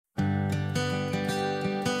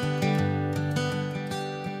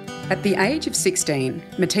At the age of 16,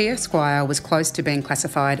 Mattea Squire was close to being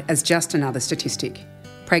classified as just another statistic.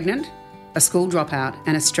 Pregnant, a school dropout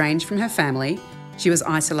and estranged from her family, she was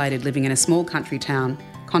isolated living in a small country town,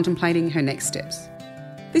 contemplating her next steps.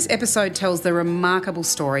 This episode tells the remarkable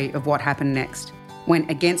story of what happened next, when,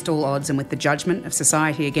 against all odds and with the judgment of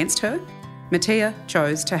society against her, Mattea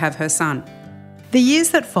chose to have her son. The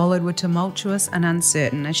years that followed were tumultuous and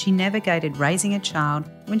uncertain as she navigated raising a child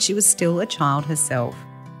when she was still a child herself.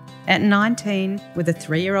 At 19, with a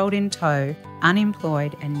 3-year-old in tow,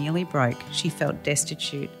 unemployed and nearly broke, she felt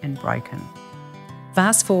destitute and broken.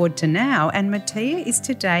 Fast forward to now, and Mattea is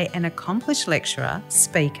today an accomplished lecturer,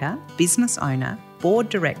 speaker, business owner, board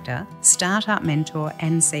director, startup mentor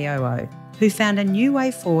and COO, who found a new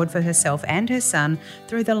way forward for herself and her son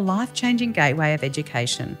through the life-changing gateway of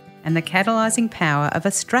education and the catalysing power of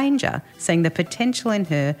a stranger seeing the potential in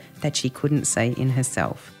her that she couldn't see in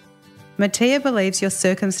herself. Mattea believes your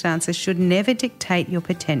circumstances should never dictate your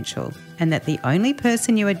potential and that the only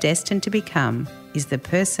person you are destined to become is the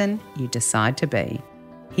person you decide to be.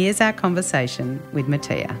 Here's our conversation with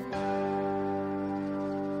Mattea.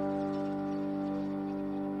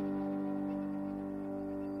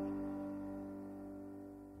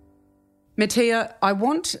 Mattea, I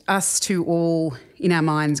want us to all, in our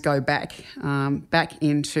minds, go back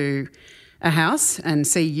into a house and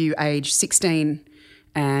see you age 16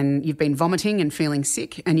 and you've been vomiting and feeling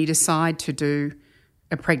sick and you decide to do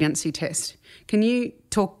a pregnancy test. Can you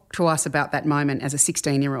talk to us about that moment as a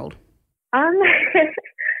 16-year-old?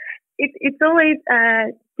 It's always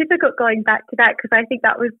difficult going back to that because I think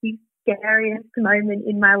that was the scariest moment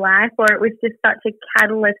in my life, or it was just such a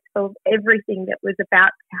catalyst of everything that was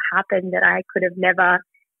about to happen that I could have never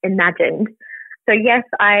imagined. So yes,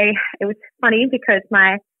 it was funny because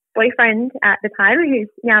my boyfriend at the time, who's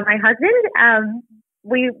now my husband,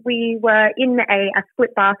 we were in a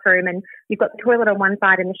split bathroom and you've got the toilet on one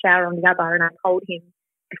side and the shower on the other, and I told him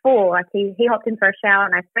before, like he hopped in for a shower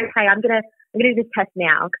and I said, hey, I'm gonna do this test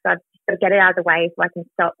now because I've just got to get it out of the way so I can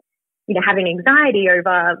stop having anxiety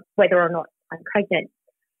over whether or not I'm pregnant.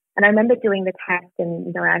 And I remember doing the test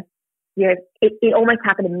and, it almost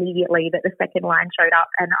happened immediately that the second line showed up,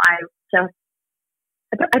 and I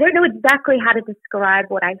don't know exactly how to describe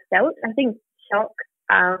what I felt. I think shock,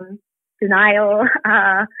 denial.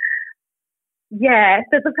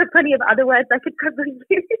 There's plenty of other words I could probably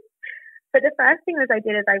use. But the first thing I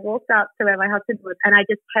did is I walked up to where my husband was and I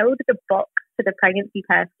just held the box for the pregnancy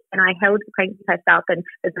test, and I held the pregnancy test up, and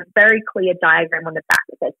there's a very clear diagram on the back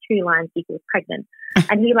that says 2 lines equals pregnant.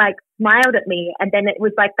 And he smiled at me, and then it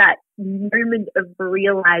was like that moment of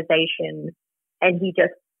realization, and he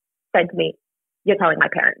just said to me, "You're telling my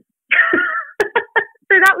parents."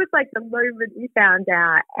 So that was the moment we found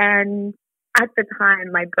out. And at the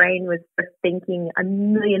time, my brain was just thinking a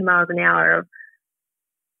million miles an hour of,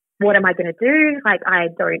 what am I going to do? I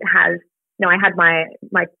don't have, I had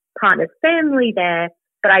my partner's family there,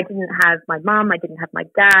 but I didn't have my mum, I didn't have my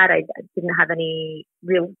dad, I didn't have any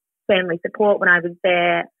real family support when I was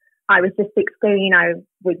there. I was just 16, I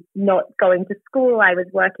was not going to school, I was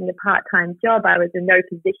working a part-time job, I was in no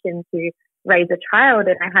position to raise a child,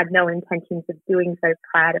 and I had no intentions of doing so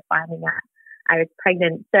prior to finding out I was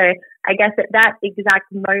pregnant. So I guess at that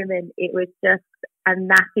exact moment, it was just a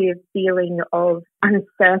massive feeling of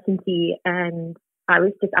uncertainty, and I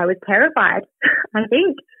was terrified, I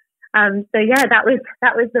think. That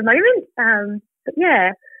was the moment.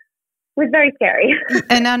 It was very scary.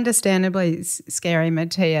 And understandably scary,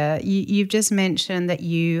 Mattea. You've just mentioned that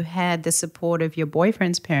you had the support of your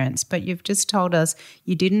boyfriend's parents, but you've just told us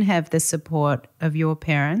you didn't have the support of your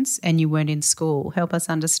parents and you weren't in school. Help us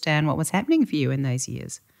understand what was happening for you in those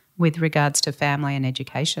years with regards to family and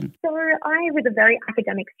education. So I was a very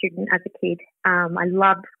academic student as a kid. I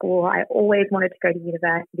loved school. I always wanted to go to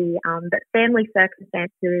university, but family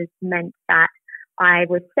circumstances meant that I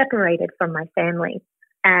was separated from my family.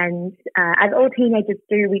 And as all teenagers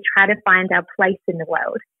do, we try to find our place in the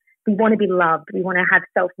world. We want to be loved. We want to have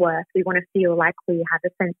self-worth. We want to feel like we have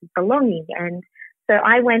a sense of belonging. And so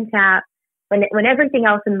I went out when everything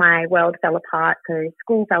else in my world fell apart. So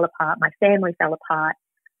school fell apart, my family fell apart.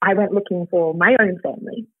 I went looking for my own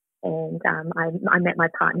family. And I met my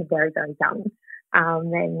partner very, very young.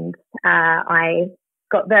 I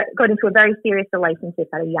got into a very serious relationship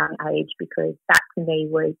at a young age because that to me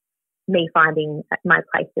was me finding my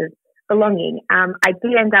place of belonging. I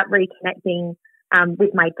did end up reconnecting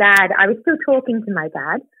with my dad. I was still talking to my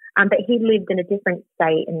dad, but he lived in a different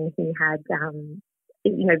state and he had,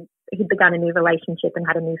 he'd begun a new relationship and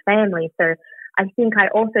had a new family. So I think I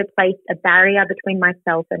also placed a barrier between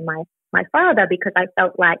myself and my father because I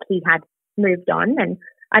felt like he had moved on and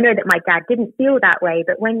I know that my dad didn't feel that way,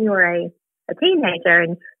 but when you're a teenager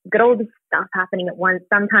and you've got all this stuff happening at once,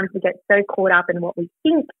 sometimes we get so caught up in what we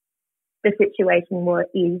think the situation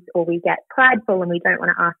is, or we get prideful and we don't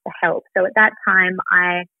want to ask for help. So at that time,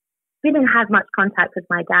 I didn't have much contact with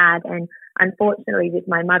my dad, and unfortunately with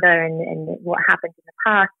my mother and what happened in the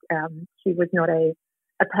past, she was not a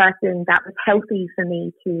person that was healthy for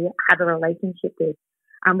me to have a relationship with,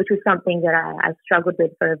 which was something that I struggled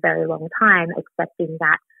with for a very long time, accepting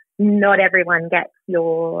that not everyone gets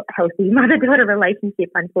your healthy mother-daughter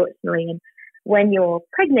relationship, unfortunately. And when you're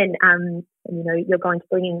pregnant, you're going to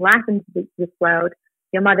bring life into this world,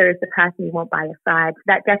 your mother is the person you want by your side. So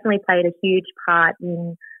that definitely played a huge part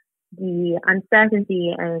in the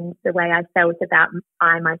uncertainty and the way I felt about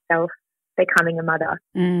I myself becoming a mother.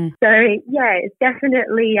 So yeah, it's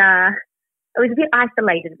definitely, I was a bit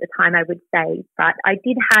isolated at the time, I would say, but I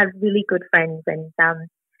did have really good friends, and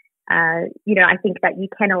I think that you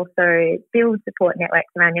can also build support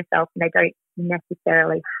networks around yourself, and they don't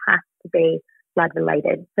necessarily have to be blood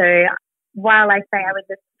related. So while I say I was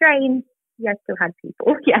estranged, I still had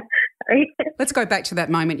people. Yeah. Sorry. Let's go back to that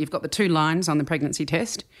moment. You've got the 2 lines on the pregnancy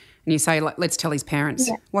test and you say, let's tell his parents.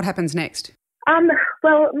 Yeah. What happens next?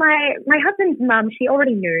 Well, my husband's mum, she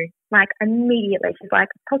already knew, immediately. She's like,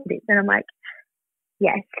 positive. And I'm like,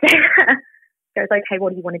 yes. She goes, okay,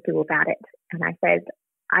 what do you want to do about it? And I said,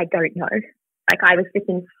 I don't know. I was just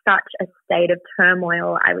in such a state of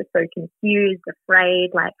turmoil. I was so confused,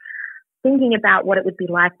 afraid, thinking about what it would be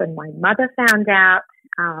like when my mother found out.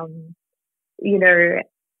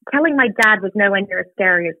 Telling my dad was nowhere near as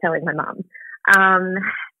scary as telling my mum.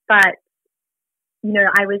 But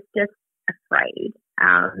I was just afraid.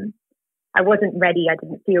 I wasn't ready. I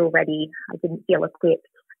didn't feel ready. I didn't feel equipped.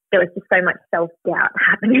 There was just so much self-doubt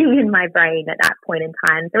happening in my brain at that point in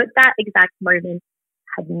time. So at that exact moment,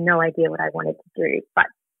 I had no idea what I wanted to do. But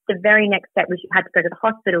the very next step was you had to go to the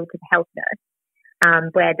hospital to the health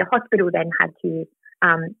nurse, where the hospital then had to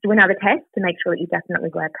do another test to make sure that you definitely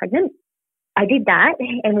were pregnant. I did that,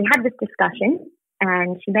 and we had this discussion,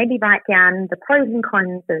 and she made me write down the pros and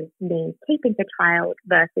cons of me keeping the child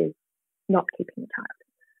versus not keeping the child.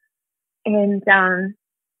 And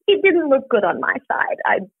it didn't look good on my side.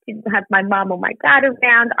 I didn't have my mum or my dad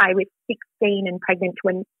around. I was 16 and pregnant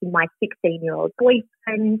to my 16-year-old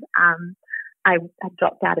boyfriend. I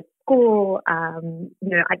dropped out of school.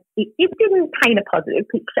 It didn't paint a positive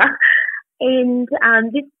picture. And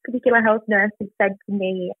this particular health nurse had said to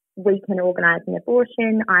me, we can organise an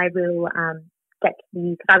abortion. I will get to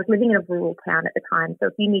you, because I was living in a rural town at the time. So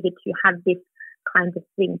if you needed to have this kind of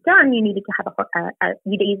thing done, you needed to have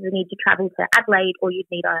you'd either need to travel to Adelaide, or you'd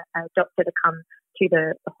need a doctor to come to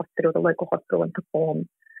the hospital, the local hospital, and perform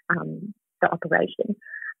the operation.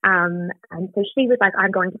 And so she was like,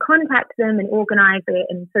 I'm going to contact them and organise it.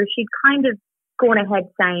 And so she'd kind of gone ahead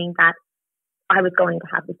saying that I was going to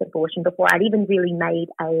have this abortion before I'd even really made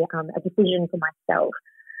a decision for myself.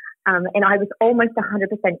 And I was almost 100%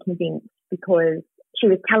 convinced, because she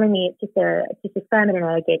was telling me it's just a sperm and an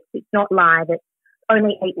egg. It's not live. It's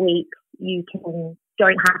only 8 weeks. You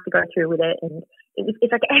don't have to go through with it. And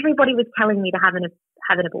it's like everybody was telling me to have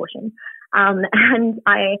an abortion. And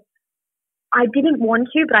I didn't want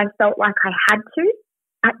to, but I felt like I had to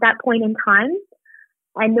at that point in time.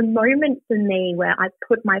 And the moment for me where I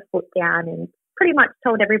put my foot down and pretty much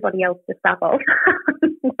told everybody else to suck off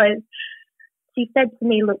was, she said to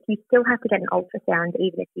me, look, you still have to get an ultrasound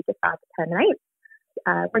even if you decide to terminate.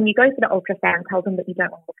 When you go for the ultrasound, tell them that you don't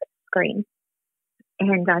want to look at the screen.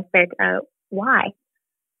 And I said, why?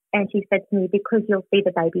 And she said to me, because you'll see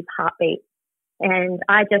the baby's heartbeat. And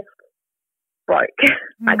I just broke.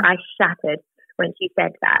 I shattered when she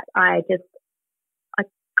said that. I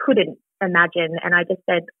couldn't imagine. And I just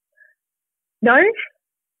said, no,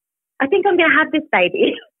 I think I'm going to have this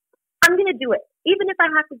baby. I'm going to do it, even if I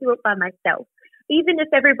have to do it by myself. Even if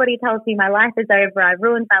everybody tells me my life is over, I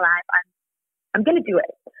ruined my life, I'm going to do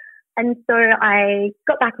it. And so I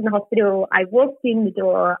got back from the hospital. I walked in the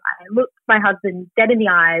door. I looked my husband dead in the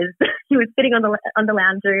eyes. He was sitting on the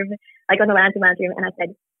lounge room, on the lounge room, and I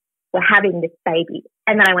said, we're having this baby.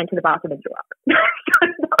 And then I went to the bathroom and threw up.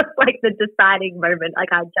 That was the deciding moment.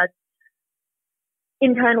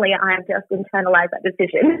 Internally, I just internalized that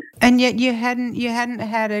decision. And yet you hadn't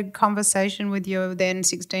had a conversation with your then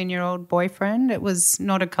 16-year-old boyfriend? It was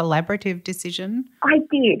not a collaborative decision? I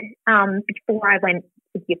did, before I went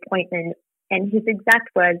to the appointment, and his exact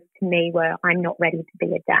words to me were, I'm not ready to be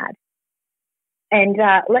a dad. And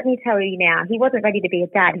let me tell you now, he wasn't ready to be a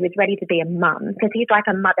dad. He was ready to be a mum, because he's like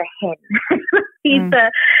a mother hen. He's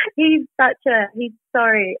so,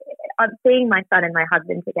 seeing my son and my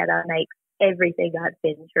husband together makes everything I've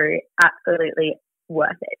been through absolutely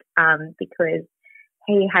worth it, because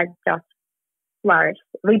he has just flourished.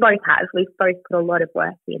 We both have. We've both put a lot of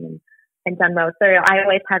work in and done well. So I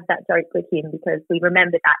always have that joke with him because we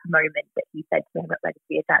remember that moment that he said to me, I'm not ready to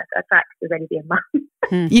be a dad. That's right, we're ready to be a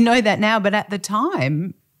mum. You know that now, but at the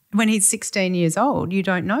time, when he's 16 years old, you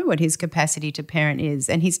don't know what his capacity to parent is.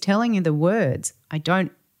 And he's telling you the words, I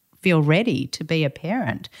don't feel ready to be a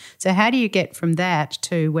parent. So how do you get from that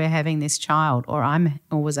to we're having this child, or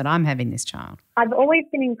was it I'm having this child? I've always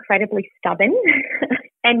been incredibly stubborn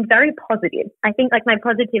and very positive. I think like my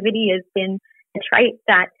positivity has been a trait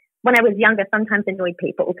that when I was younger sometimes annoyed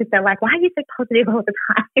people because they're like, why are you so positive all the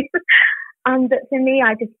time? But for me,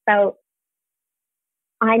 I just felt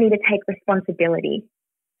I need to take responsibility.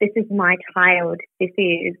 This is my child. This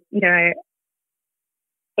is,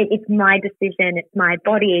 it's my decision. It's my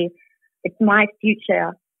body. It's my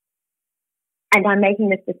future. And I'm making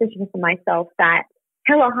this decision for myself that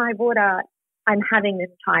hell or high water, I'm having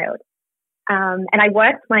this child. And I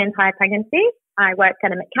worked my entire pregnancy. I worked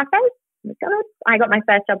at a McCafe. I got my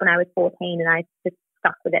first job when I was 14 and I just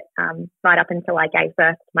stuck with it right up until I gave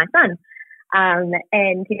birth to my son. And,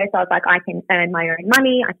 so I was like, I can earn my own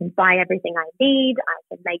money. I can buy everything I need.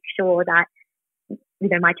 I can make sure that,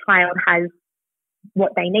 my child has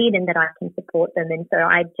what they need and that I can support them. And so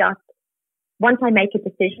once I make a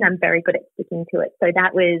decision, I'm very good at sticking to it. So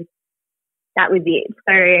that was it.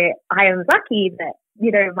 So I am lucky that,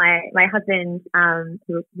 my husband,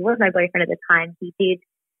 who was my boyfriend at the time, he did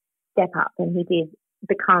step up and he did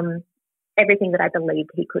become everything that I believed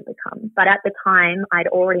he could become. But at the time, I'd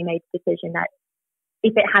already made the decision that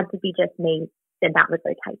if it had to be just me, then that was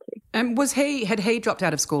okay too. And had he dropped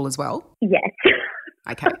out of school as well? Yes.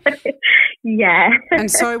 Okay. Yeah. And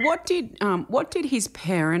so what did his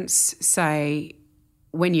parents say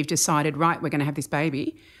when you've decided, right, we're going to have this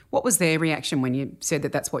baby? What was their reaction when you said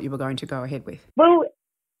that that's what you were going to go ahead with? Well,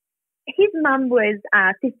 his mum was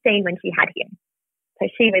 15 when she had him. So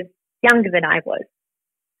she was younger than I was.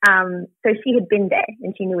 So she had been there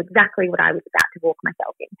and she knew exactly what I was about to walk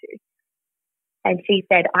myself into. And she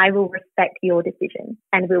said, I will respect your decision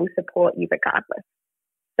and will support you regardless.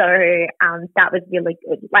 So that was really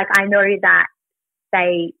good. Like, I know that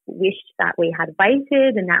they wished that we had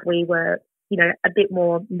waited and that we were, a bit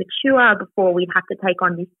more mature before we'd have to take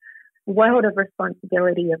on this world of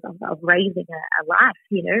responsibility of raising a life,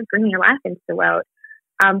 bringing a life into the world.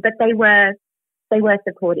 But they were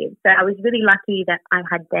supportive. So I was really lucky that I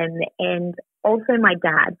had them and also my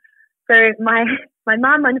dad. So my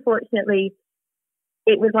mum, unfortunately,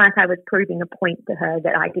 it was like I was proving a point to her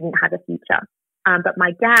that I didn't have a future. But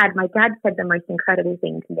my dad said the most incredible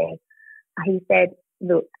thing to me. He said,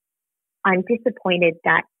 look, I'm disappointed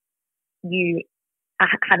that you are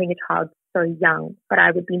having a child so young, but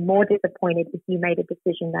I would be more disappointed if you made a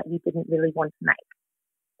decision that you didn't really want to make.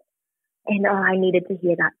 And I needed to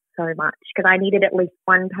hear that so much because I needed at least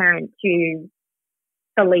one parent to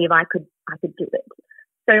believe I could do it.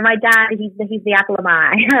 So my dad, he's the apple of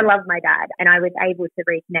my eye. I love my dad, and I was able to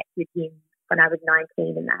reconnect with him when I was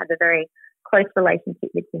 19, and I have a very close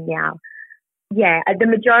relationship with him now. Yeah, the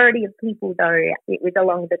majority of people, though, it was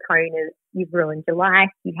along the tone of you've ruined your life,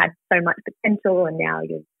 you had so much potential, and now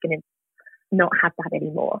you're going to not have that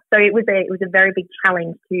anymore. So it was a very big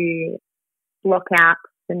challenge to block out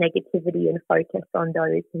the negativity and focus on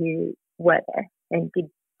those who were there and did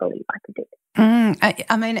believe I could do it.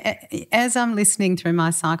 I mean, as I'm listening through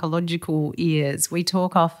my psychological ears, we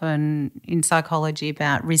talk often in psychology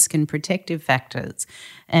about risk and protective factors.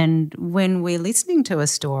 And when we're listening to a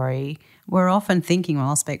story, we're often thinking, well,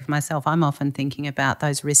 I'll speak for myself, I'm often thinking about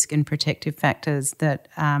those risk and protective factors that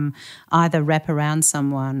either wrap around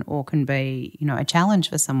someone or can be, a challenge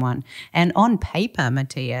for someone. And on paper,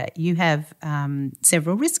 Mattea, you have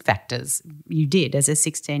several risk factors. You did as a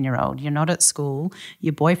 16-year-old. You're not at school.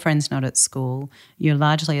 Your boyfriend's not at school. You're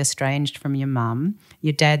largely estranged from your mum.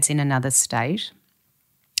 Your dad's in another state.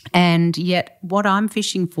 And yet what I'm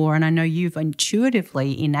fishing for, and I know you've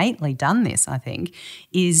intuitively, innately done this, I think,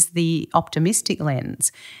 is the optimistic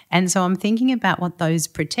lens. And so I'm thinking about what those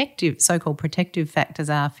so-called protective factors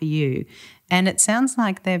are for you. And it sounds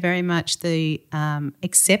like they're very much the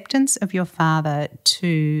acceptance of your father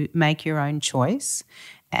to make your own choice,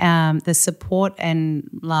 the support and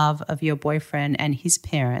love of your boyfriend and his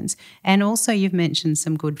parents, and also you've mentioned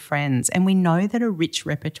some good friends. And we know that a rich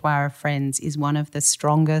repertoire of friends is one of the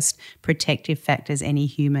strongest protective factors any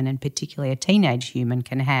human, and particularly a teenage human,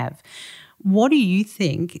 can have. What do you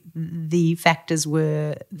think the factors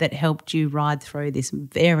were that helped you ride through this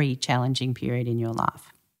very challenging period in your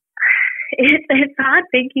life? It's hard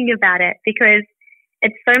thinking about it because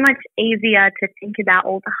it's so much easier to think about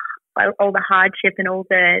all the hardship and all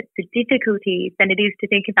the difficulties than it is to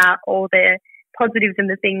think about all the positives and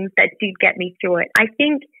the things that did get me through it. I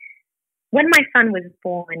think when my son was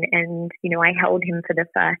born and, I held him for the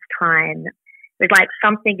first time, it was like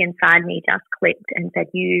something inside me just clicked and said,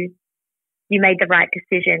 you made the right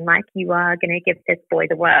decision. Like, you are going to give this boy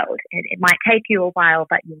the world. And it might take you a while,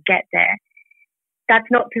 but you'll get there. That's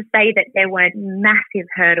not to say that there weren't massive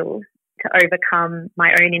hurdles to overcome,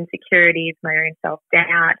 my own insecurities, my own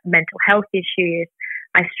self-doubt, mental health issues.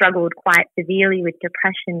 I struggled quite severely with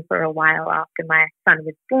depression for a while after my son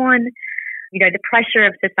was born. The pressure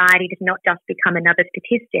of society to not just become another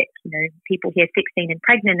statistic. People hear 16 and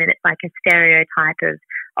pregnant and it's like a stereotype of,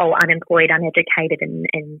 unemployed, uneducated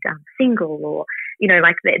and single, or,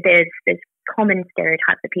 there's common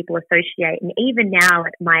stereotypes that people associate. And even now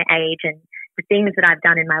at my age and the things that I've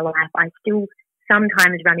done in my life, I still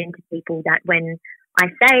sometimes run into people that when I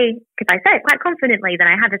say it quite confidently that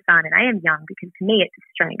I have a son and I am young, because to me it's a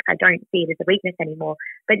strength. I don't see it as a weakness anymore.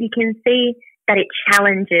 But you can see that it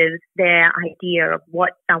challenges their idea of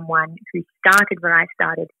what someone who started where I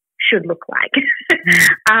started should look like.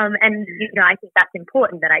 And, I think that's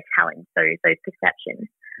important that I challenge those perceptions.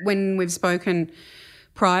 When we've spoken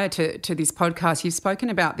prior to this podcast, you've spoken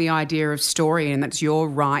about the idea of story and that's your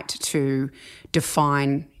right to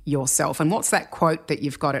define yourself. And what's that quote that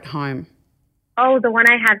you've got at home? Oh, the one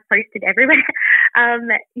I have posted everywhere.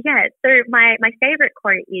 So my favourite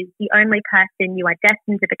quote is, the only person you are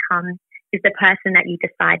destined to become is the person that you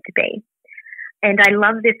decide to be. And I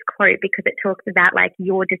love this quote because it talks about like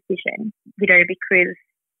your decision, because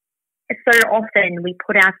so often we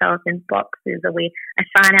put ourselves in boxes or we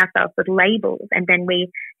assign ourselves with labels, and then we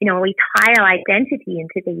tie our identity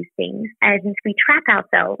into these things and we trap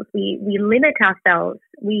ourselves, we limit ourselves,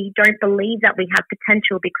 we don't believe that we have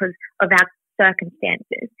potential because of our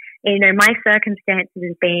circumstances. My circumstances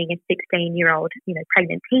as being a 16-year-old,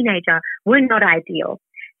 pregnant teenager were not ideal.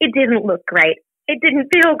 It didn't look great. It didn't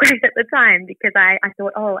feel great at the time because I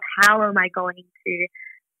thought, what am I going to do?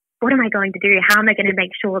 How am I going to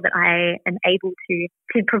make sure that I am able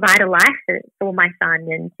to provide a life for my son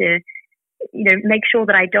and to, make sure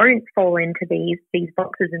that I don't fall into these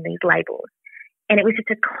boxes and these labels. And it was just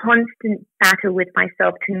a constant battle with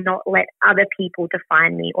myself to not let other people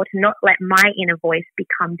define me, or to not let my inner voice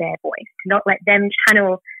become their voice, to not let them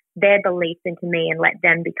channel their beliefs into me and let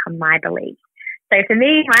them become my beliefs. So for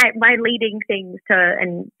me, my leading things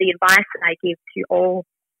and the advice that I give to all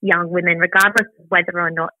young women, regardless of whether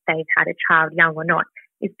or not they've had a child, young or not,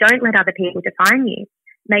 is don't let other people define you.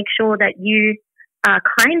 Make sure that you are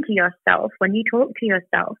kind to yourself when you talk to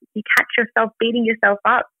yourself. You catch yourself beating yourself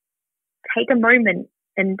up. Take a moment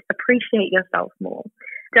and appreciate yourself more.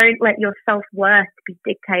 Don't let your self-worth be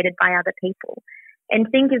dictated by other people. And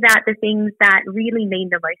think about the things that really mean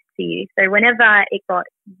the most to you. So whenever it got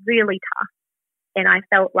really tough and I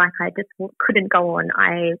felt like I just couldn't go on,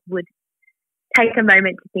 I would take a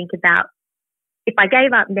moment to think about, if I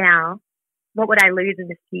gave up now, what would I lose in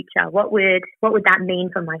the future? What would that mean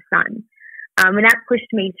for my son? And that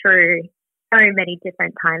pushed me through so many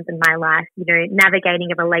different times in my life.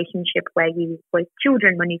 Navigating a relationship where you were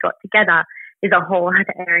children when you got together is a whole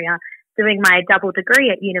other area. Doing my double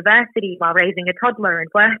degree at university while raising a toddler and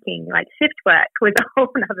working, like shift work, was a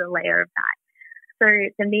whole other layer of that. So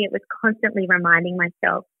for me, it was constantly reminding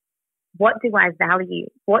myself, what do I value?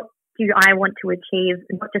 What do I want to achieve,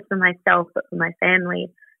 not just for myself, but for my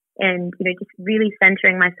family? And, just really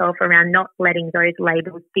centering myself around not letting those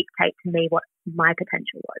labels dictate to me what my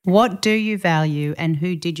potential was. What do you value and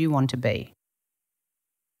who did you want to be?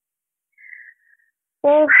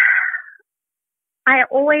 Well, I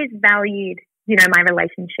always valued, my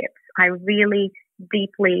relationships. I really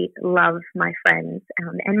deeply love my friends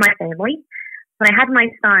and my family. When I had my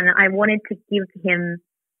son, I wanted to give him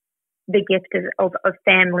the gift of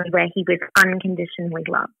family where he was unconditionally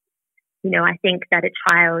loved. I think that a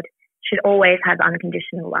child should always have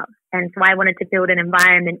unconditional love. And so I wanted to build an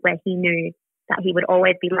environment where he knew that he would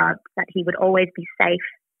always be loved, that he would always be safe,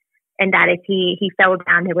 and that if he fell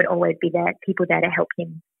down, there would always be people there to help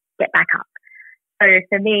him get back up. So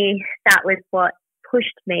for me, that was what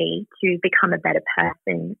pushed me to become a better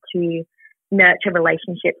person, to nurture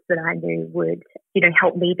relationships that I knew would,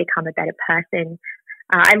 help me become a better person.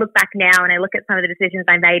 I look back now and I look at some of the decisions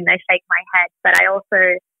I made and I shake my head, but I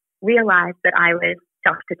also realized that I was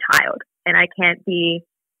just a child and I can't be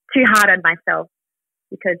too hard on myself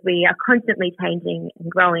because we are constantly changing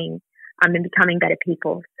and growing and becoming better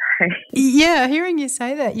people. Yeah, hearing you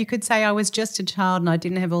say that, you could say I was just a child and I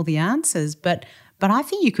didn't have all the answers, but I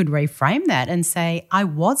think you could reframe that and say I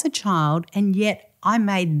was a child and yet I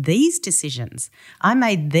made these decisions, I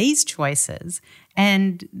made these choices,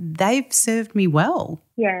 and they've served me well.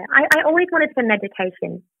 Yeah, I always wanted some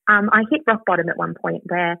medication. I hit rock bottom at one point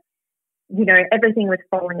where, you know, everything was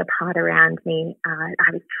falling apart around me.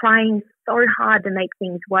 I was trying so hard to make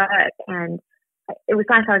things work, and it was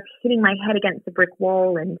like I was hitting my head against a brick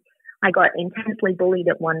wall, and I got intensely bullied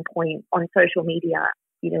at one point on social media.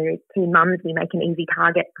 You know, teen mums, we make an easy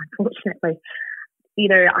target, unfortunately. You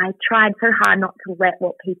know, I tried so hard not to let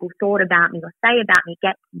what people thought about me or say about me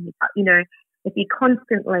get to me. But, you know, if you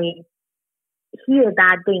constantly hear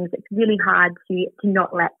bad things, it's really hard to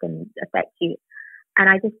not let them affect you. And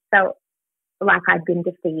I just felt like I'd been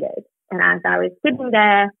defeated. And as I was sitting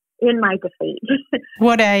there in my defeat.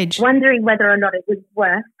 What age? Wondering whether or not it was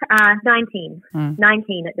worth 19.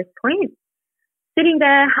 19 at this point. Sitting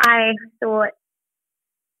there, I thought,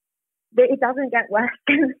 it doesn't get worse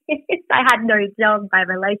than this. I had no job. My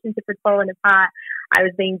relationship had fallen apart. I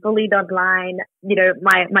was being bullied online. You know,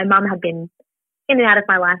 my mum had been in and out of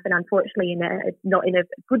my life, and unfortunately not in a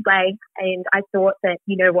good way. And I thought that,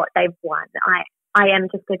 you know what, they've won. I am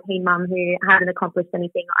just a teen mum who hasn't accomplished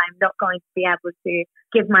anything. I'm not going to be able to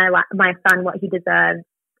give my son what he deserves.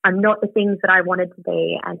 I'm not the things that I wanted to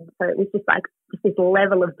be. And so it was just like this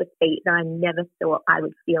level of defeat that I never thought I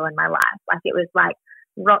would feel in my life. Like it was like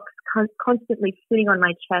rocks constantly sitting on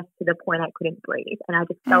my chest to the point I couldn't breathe. And I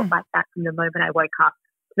just felt like that from the moment I woke up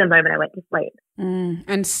to the moment I went to sleep.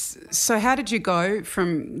 And so how did you go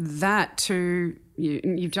from that to,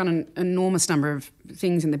 you've done an enormous number of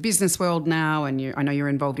things in the business world now, and I know you're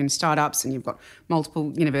involved in startups and you've got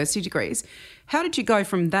multiple university degrees. How did you go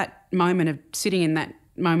from that moment of sitting in that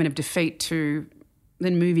moment of defeat to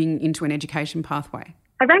then moving into an education pathway?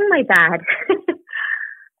 I rang my dad,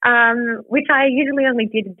 which I usually only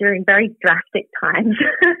did during very drastic times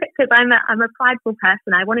because I'm a prideful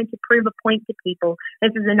person. I wanted to prove a point to people.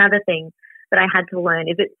 This is another thing that I had to learn,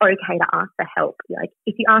 is it's okay to ask for help. Like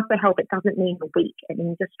if you ask for help, it doesn't mean you're weak. It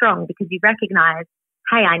means you're strong because you recognize,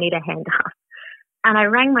 hey, I need a hand up. And I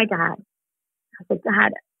rang my dad. I said,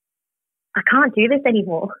 Dad, I can't do this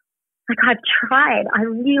anymore. Like I've tried. I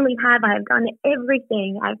really have. I've done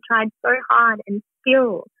everything. I've tried so hard and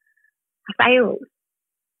still I failed.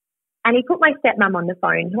 And he put my stepmom on the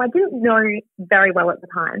phone, who I didn't know very well at the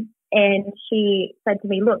time. And she said to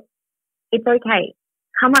me, look, it's okay.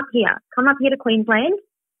 Come up here to Queensland,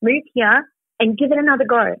 move here and give it another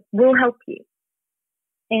go. We'll help you.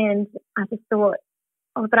 And I just thought,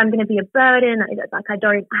 oh, but I'm going to be a burden. I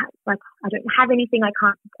don't have anything. I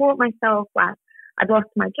can't support myself. Like I've lost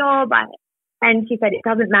my job. And she said, it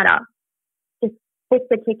doesn't matter. Just book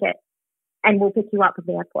the ticket and we'll pick you up at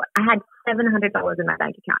the airport. I had $700 in my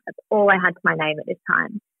bank account. That's all I had to my name at this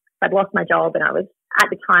time. I'd lost my job and I was, at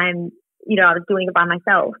the time, you know, I was doing it by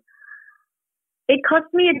myself. It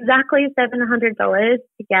cost me exactly $700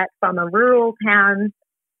 to get from a rural town,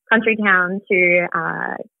 country town, to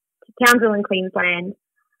Townsville in Queensland.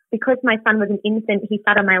 Because my son was an infant, he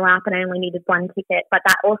sat on my lap and I only needed one ticket, but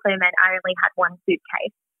that also meant I only had one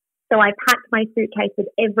suitcase. So I packed my suitcase with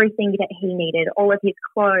everything that he needed, all of his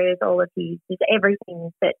clothes, all of his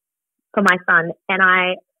everything that for my son. And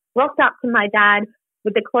I rocked up to my dad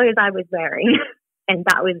with the clothes I was wearing. And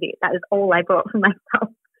that was it. That was all I brought for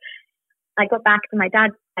myself. I got back to my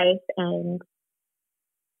dad's place and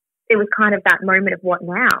it was kind of that moment of what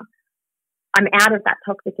now? I'm out of that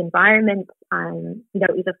toxic environment. You know,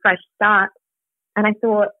 it was a fresh start. And I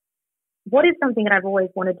thought, what is something that I've always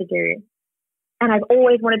wanted to do? And I've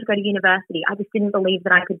always wanted to go to university. I just didn't believe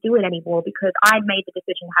that I could do it anymore because I'd made the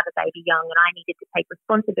decision to have a baby young and I needed to take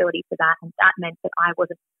responsibility for that. And that meant that I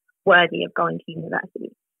wasn't worthy of going to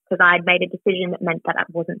university because I'd made a decision that meant that it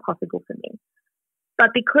wasn't possible for me.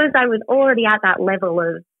 But because I was already at that level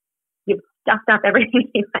of you've stuffed up everything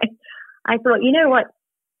anyway, I thought, you know what,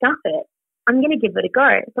 stuff it. I'm going to give it a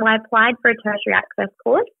go. So I applied for a tertiary access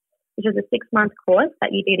course, which is a 6-month course that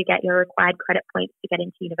you do to get your required credit points to get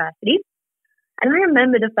into university. And I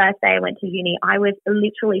remember the first day I went to uni, I was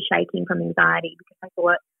literally shaking from anxiety because I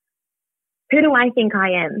thought, who do I think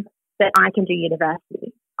I am that I can do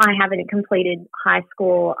university? I haven't completed high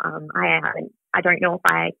school. I don't know if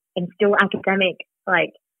I am still academic.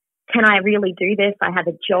 Like, can I really do this? I have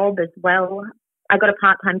a job as well. I got a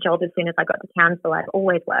part-time job as soon as I got to Townsville. I've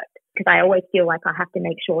always worked because I always feel like I have to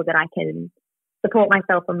make sure that I can support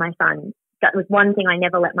myself and my son. That was one thing I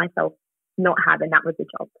never let myself not have, and that was a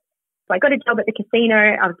job. So I got a job at the casino.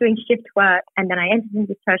 I was doing shift work, and then I entered into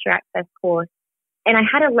this tertiary access course. And I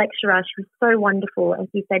had a lecturer. She was so wonderful, and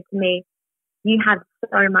she said to me, "You have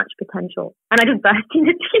so much potential." And I just burst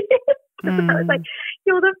into tears. I was like,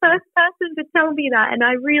 you're the first person to tell me that. And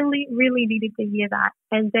I really, really needed to hear that.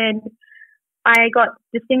 And then I got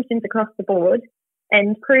distinctions across the board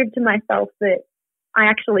and proved to myself that I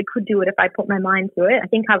actually could do it if I put my mind to it. I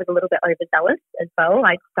think I was a little bit overzealous as well.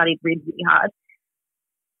 I studied really, really hard.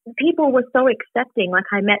 People were so accepting. Like,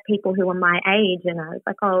 I met people who were my age and I was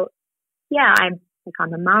like, oh, yeah, I'm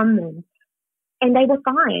a mum. And they were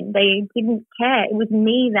fine. They didn't care. It was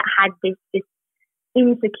me that had this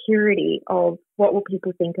insecurity of what will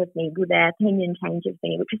people think of me? Will their opinion change of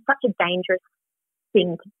me? Which is such a dangerous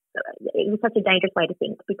thing. It was such a dangerous way to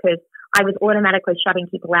think, because I was automatically shutting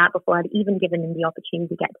people out before I'd even given them the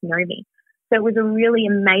opportunity to get to know me. So it was a really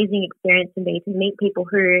amazing experience for me to meet people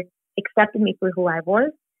who accepted me for who I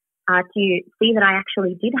was, to see that I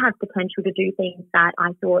actually did have potential to do things that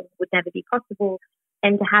I thought would never be possible,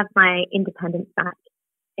 and to have my independence back.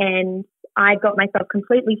 And I got myself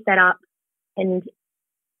completely set up and,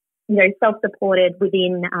 self-supported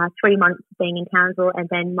within 3 months of being in Townsville. And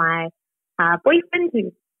then my boyfriend,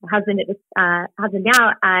 who's husband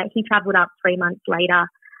now, he travelled up 3 months later.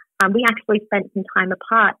 We actually spent some time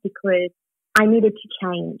apart because I needed to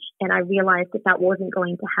change, and I realised that wasn't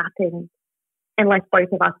going to happen unless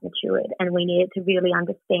both of us matured, and we needed to really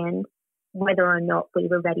understand whether or not we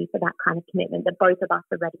were ready for that kind of commitment, that both of us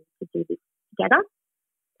are ready to do this together.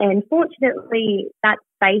 And fortunately, that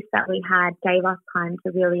space that we had gave us time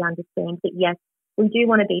to really understand that, yes, we do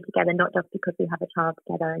want to be together, not just because we have a child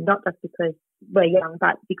together and not just because we're young,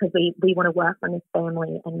 but because we want to work on this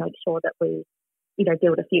family and make sure that we,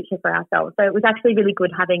 build a future for ourselves. So it was actually really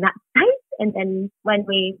good having that space. And then when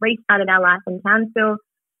we restarted our life in Townsville,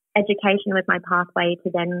 education was my pathway to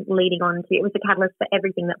then leading on to, it was the catalyst for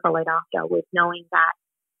everything that followed after, with knowing that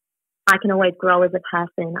I can always grow as a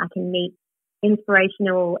person. I can meet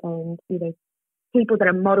inspirational and, people that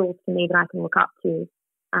are models to me that I can look up to,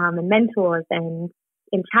 and mentors and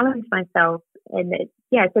challenge myself. And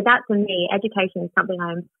so that for me, education is something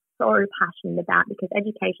I'm so passionate about, because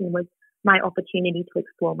education was my opportunity to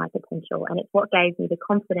explore my potential. And it's what gave me the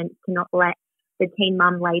confidence to not let the teen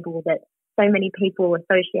mum label that so many people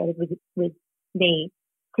associated with me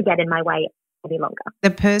to get in my way any longer.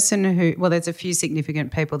 The person there's a few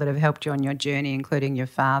significant people that have helped you on your journey, including your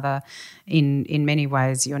father, in many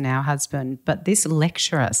ways your now husband. But this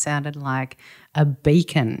lecturer sounded like a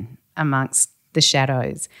beacon amongst the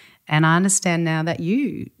shadows. And I understand now that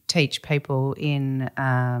you teach people in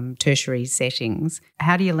tertiary settings.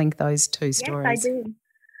 How do you link those two stories? Yes,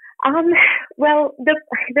 I do. Well, the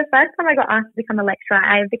first time I got asked to become a lecturer,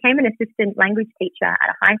 I became an assistant language teacher at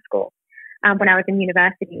a high school when I was in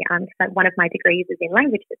university, because one of my degrees is in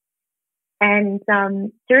languages. And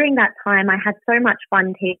during that time, I had so much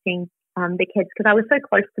fun teaching the kids, because I was so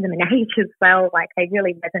close to them in age as well. Like, they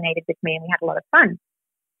really resonated with me and we had a lot of fun.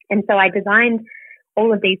 And so I designed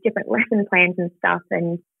all of these different lesson plans and stuff.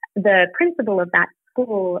 And the principal of that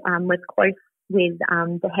school was close with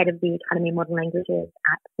the head of the Academy of Modern Languages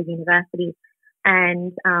at the university,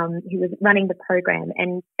 and who was running the program.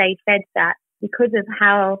 And they said that because of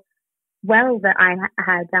how well that I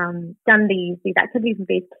had done these activities with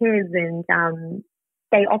these kids, and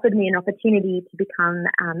they offered me an opportunity to become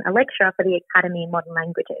a lecturer for the Academy of Modern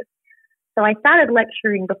Languages. So I started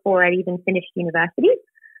lecturing before I'd even finished university.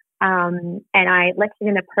 And I lectured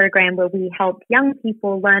in a program where we helped young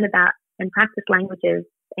people learn about and practice languages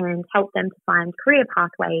and help them to find career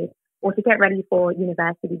pathways or to get ready for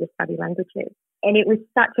university to study languages. And it was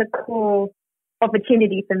such a cool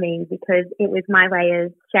opportunity for me, because it was my way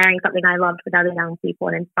of sharing something I loved with other young people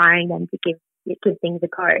and inspiring them to give things a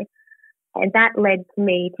go. And that led to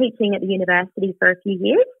me teaching at the university for a few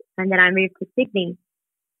years. And then I moved to Sydney.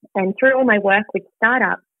 And through all my work with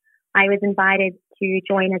startups, I was invited to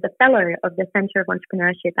join as a fellow of the Centre of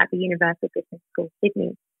Entrepreneurship at the University of Business School,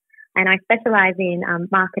 Sydney. And I specialise in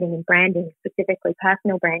marketing and branding, specifically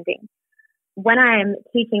personal branding. When I'm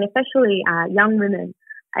teaching, especially young women,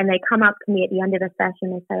 and they come up to me at the end of the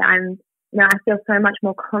session and say, I feel so much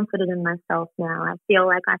more confident in myself now. I feel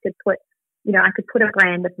like I could put a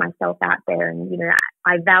brand of myself out there, and,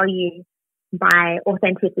 I value my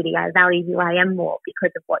authenticity. I value who I am more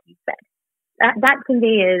because of what you said. That to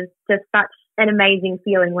me is just such an amazing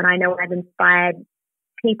feeling, when I know I've inspired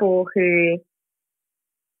people who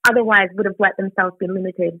otherwise would have let themselves be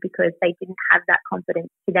limited because they didn't have that confidence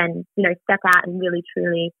to then, step out and really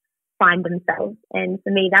truly find themselves. And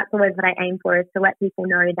for me, that's always what I aim for, is to let people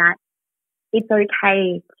know that it's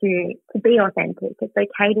okay to be authentic. It's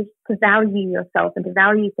okay to value yourself and to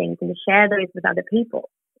value things and to share those with other people.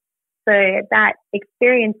 So that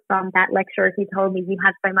experience from that lecturer who told me you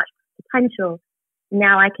have so much potential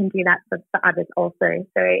now I can do that for others also.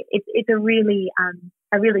 So it's a really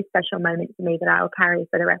special moment for me that I'll carry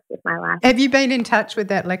for the rest of my life. Have you been in touch with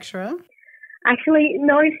that lecturer? Actually,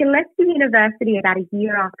 no, she left the university about a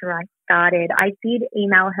year after I started. I did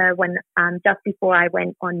email her when just before I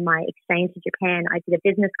went on my exchange to Japan. I did a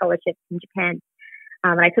business scholarship in Japan.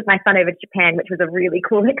 And I took my son over to Japan, which was a really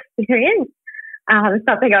cool experience.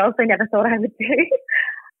 Something I also never thought I would do.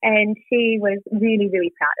 And she was really,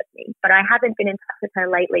 really proud of me. But I haven't been in touch with her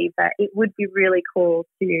lately, but it would be really cool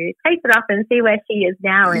to chase it up and see where she is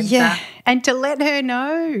now. And, and to let her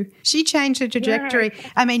know. She changed her trajectory. Yeah.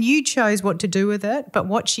 I mean, you chose what to do with it, but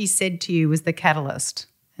what she said to you was the catalyst.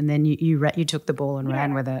 And then you took the ball and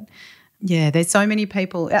ran with it. Yeah, there's so many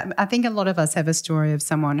people. I think a lot of us have a story of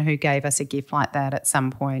someone who gave us a gift like that at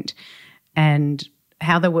some point, and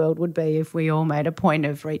how the world would be if we all made a point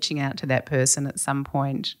of reaching out to that person at some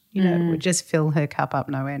point. You know, it would just fill her cup up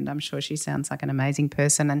no end. I'm sure she sounds like an amazing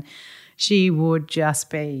person, and she would just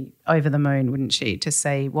be over the moon, wouldn't she, to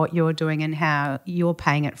see what you're doing and how you're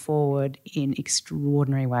paying it forward in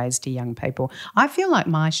extraordinary ways to young people. I feel like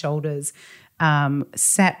my shoulders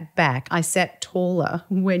sat back. I sat taller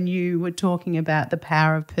when you were talking about the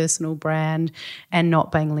power of personal brand and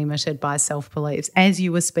not being limited by self-beliefs. As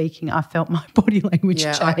you were speaking, I felt my body language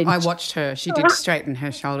change. I watched her. She did straighten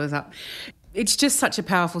her shoulders up. It's just such a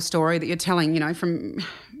powerful story that you're telling, you know, from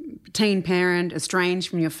teen parent, estranged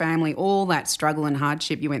from your family, all that struggle and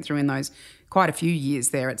hardship you went through in those quite a few years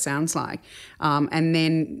there, it sounds like. And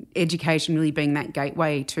then education really being that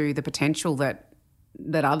gateway to the potential that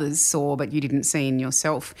others saw but you didn't see in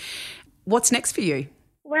yourself. What's next for you?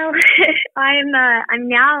 Well,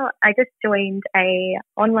 I just joined a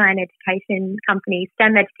online education company,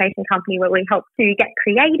 STEM education company, where we help to get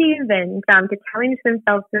creative and to challenge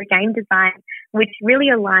themselves through game design, which really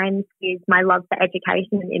aligns with my love for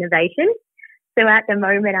education and innovation. So at the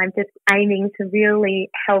moment, I'm just aiming to really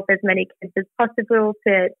help as many kids as possible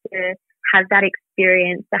to have that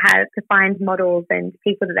experience, to find models and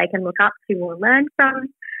people that they can look up to or learn from.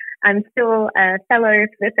 I'm still a fellow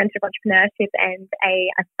for the Centre of Entrepreneurship and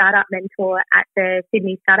a startup mentor at the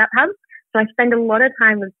Sydney Startup Hub. So I spend a lot of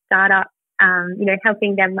time with startups,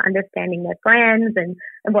 helping them understanding their brands and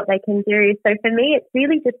what they can do. So for me, it's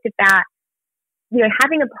really just about,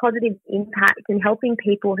 having a positive impact and helping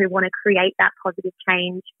people who want to create that positive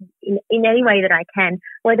change in any way that I can,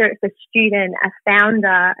 whether it's a student, a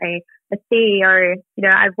founder, a CEO.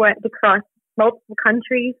 I've worked across multiple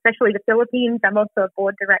countries, especially the Philippines. I'm also a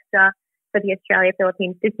board director for the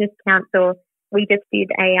Australia-Philippines Business Council. We just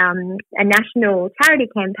did a national charity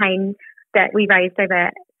campaign that we raised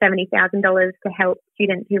over $70,000 to help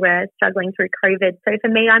students who were struggling through COVID. So for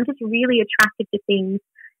me, I'm just really attracted to things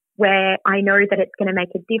where I know that it's going to make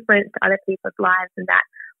a difference to other people's lives and that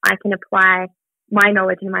I can apply my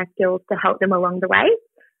knowledge and my skills to help them along the way.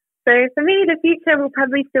 So for me, the future will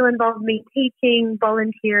probably still involve me teaching,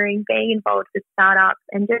 volunteering, being involved with startups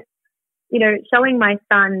and just, showing my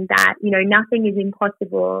son that, nothing is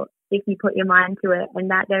impossible if you put your mind to it,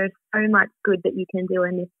 and that there is so much good that you can do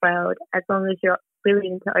in this world as long as you're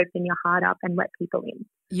willing to open your heart up and let people in.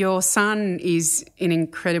 Your son is an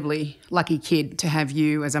incredibly lucky kid to have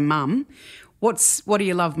you as a mum. What do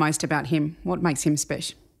you love most about him? What makes him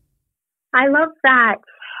special? I love that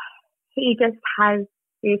he just has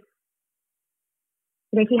this,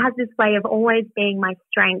 he has this way of always being my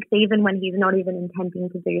strength, even when he's not even intending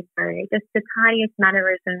to do so. Just the tiniest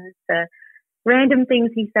mannerisms, the random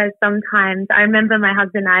things he says sometimes. I remember my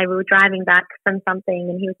husband and I were driving back from something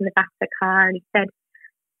and he was in the back of the car and he said,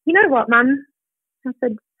 "You know what, Mum?" I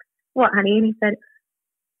said, "What, honey?" And he said,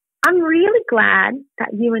 "I'm really glad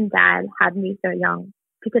that you and Dad had me so young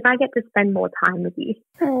because I get to spend more time with you."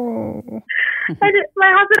 Oh. And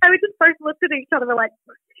my husband and I would just both look at each other, we're like,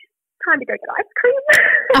 time to go get ice cream.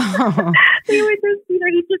 Oh.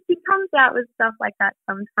 He comes out with stuff like that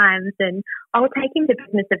sometimes, and I'll take him to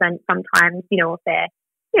business events sometimes,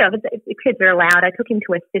 if kids are allowed. I took him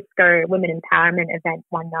to a Cisco women empowerment event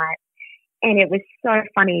one night, and it was so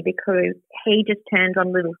funny because he just turned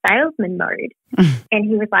on little salesman mode, and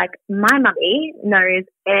he was like, "My mummy knows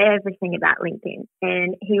everything about LinkedIn,"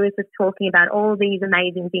 and he was just talking about all these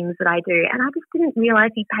amazing things that I do, and I just didn't realize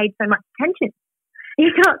he paid so much attention.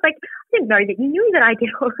 It's like, I didn't know that you knew that I did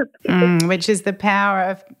all of this. Which is the power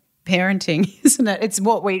of parenting, isn't it? It's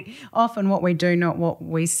what we do, not what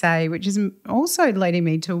we say, which is also leading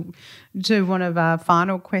me to one of our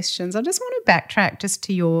final questions. I just want to backtrack just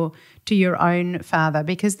to your own father,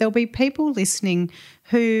 because there'll be people listening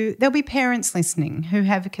there'll be parents listening who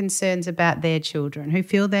have concerns about their children, who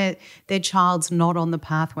feel that their child's not on the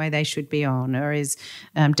pathway they should be on or is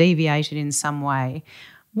deviated in some way.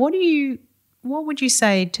 What would you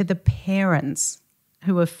say to the parents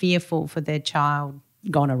who are fearful for their child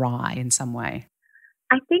gone awry in some way?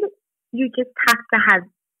 I think you just have to have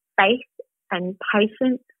faith and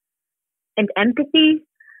patience and empathy.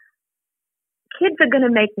 Kids are going to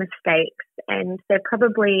make mistakes, and they're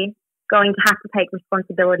probably going to have to take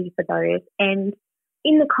responsibility for those. And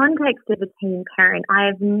in the context of a teen parent, I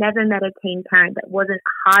have never met a teen parent that wasn't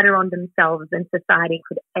harder on themselves than society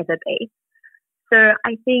could ever be. So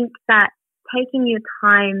I think that taking your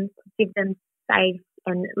time to give them space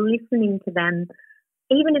and listening to them,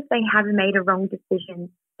 even if they have made a wrong decision,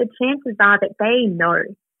 the chances are that they know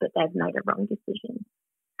that they've made a wrong decision,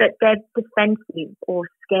 that they're defensive or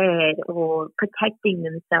scared or protecting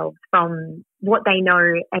themselves from what they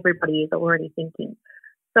know everybody is already thinking.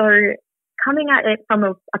 So coming at it from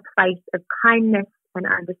a place of kindness and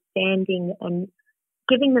understanding and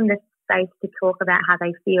giving them the space to talk about how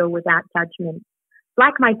they feel without judgment,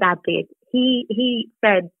 like my dad did. He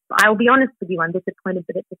said, I'll be honest with you, I'm disappointed,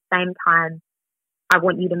 but at the same time, I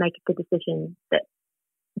want you to make the decision that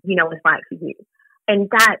you know is right for you. And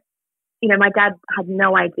that, my dad had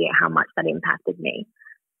no idea how much that impacted me.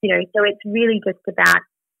 So it's really just about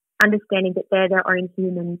understanding that they're their own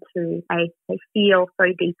human too. They feel so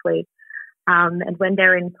deeply. And when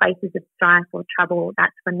they're in places of strife or trouble,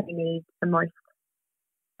 that's when they need the most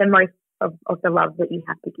of the love that you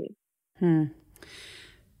have to give.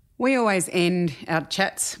 We always end our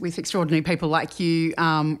chats with extraordinary people like you,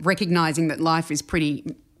 recognising that life is pretty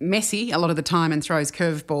messy a lot of the time and throws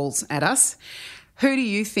curveballs at us. Who do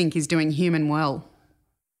you think is doing human well?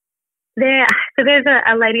 There's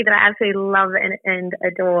a lady that I absolutely love and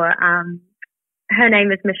adore. Her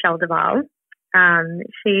name is Michelle Duval.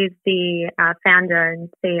 She's the founder and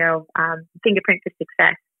CEO of Fingerprint for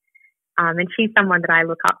Success. And she's someone that I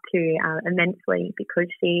look up to immensely, because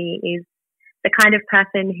she is the kind of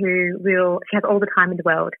person who she has all the time in the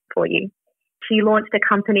world for you. She launched a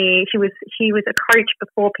company. She was a coach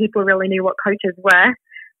before people really knew what coaches were.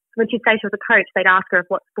 When she'd say she was a coach, they'd ask her of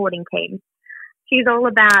what sporting team. She's all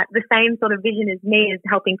about the same sort of vision as me, as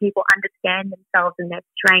helping people understand themselves and their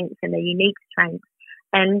strengths and their unique strengths,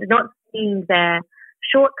 and not seeing their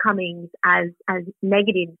shortcomings as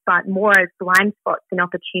negatives, but more as blind spots and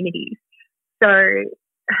opportunities. So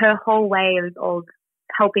her whole way of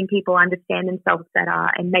helping people understand themselves better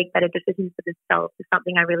and make better decisions for themselves is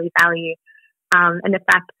something I really value. And the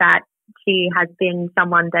fact that she has been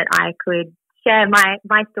someone that I could share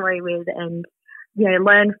my story with and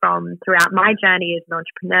learn from throughout my journey as an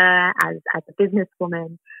entrepreneur, as a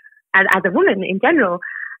businesswoman, as a woman in general,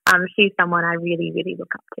 she's someone I really, really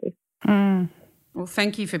look up to. Well,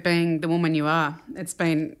 thank you for being the woman you are. It's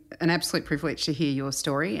been an absolute privilege to hear your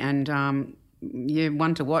story, and you're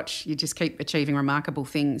one to watch. You just keep achieving remarkable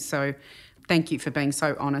things. So thank you for being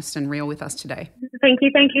so honest and real with us today. Thank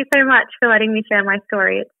you so much for letting me share my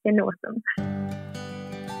story. It's been awesome.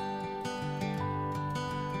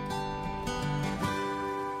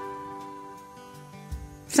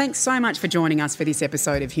 Thanks so much for joining us for this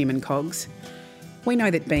episode of Human Cogs. We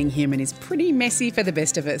know that being human is pretty messy for the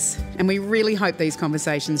best of us, and we really hope these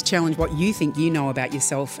conversations challenge what you think you know about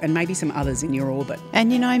yourself and maybe some others in your orbit. And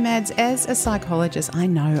Mads, as a psychologist, I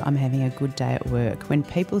know I'm having a good day at work when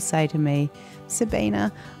people say to me,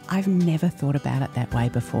 Sabina, I've never thought about it that way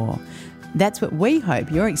before. That's what we hope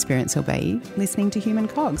your experience will be listening to Human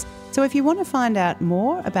Cogs. So if you want to find out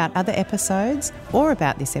more about other episodes or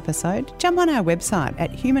about this episode, jump on our website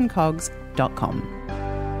at humancogs.com.